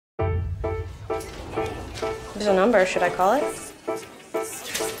There's a number. Should I call it?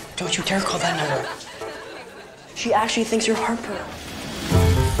 Don't you dare call that number. She actually thinks you're Harper.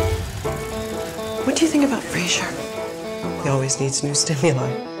 What do you think about Frazier? He always needs new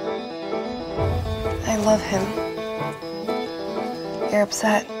stimuli. I love him. You're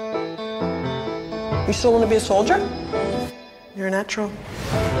upset. You still want to be a soldier? You're a natural.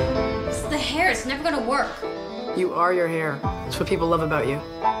 It's the hair. It's never gonna work. You are your hair. That's what people love about you.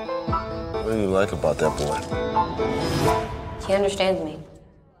 What do you like about that boy? He understands me.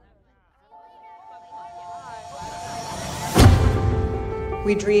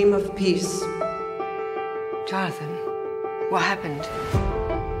 We dream of peace, Jonathan, what happened?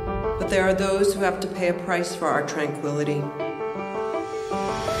 but there are those who have to pay a price for our tranquility.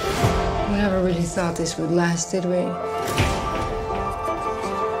 We never really thought this would last, did we?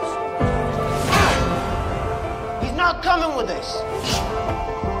 He's not coming with us.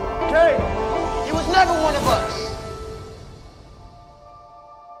 Okay? He was never one of us.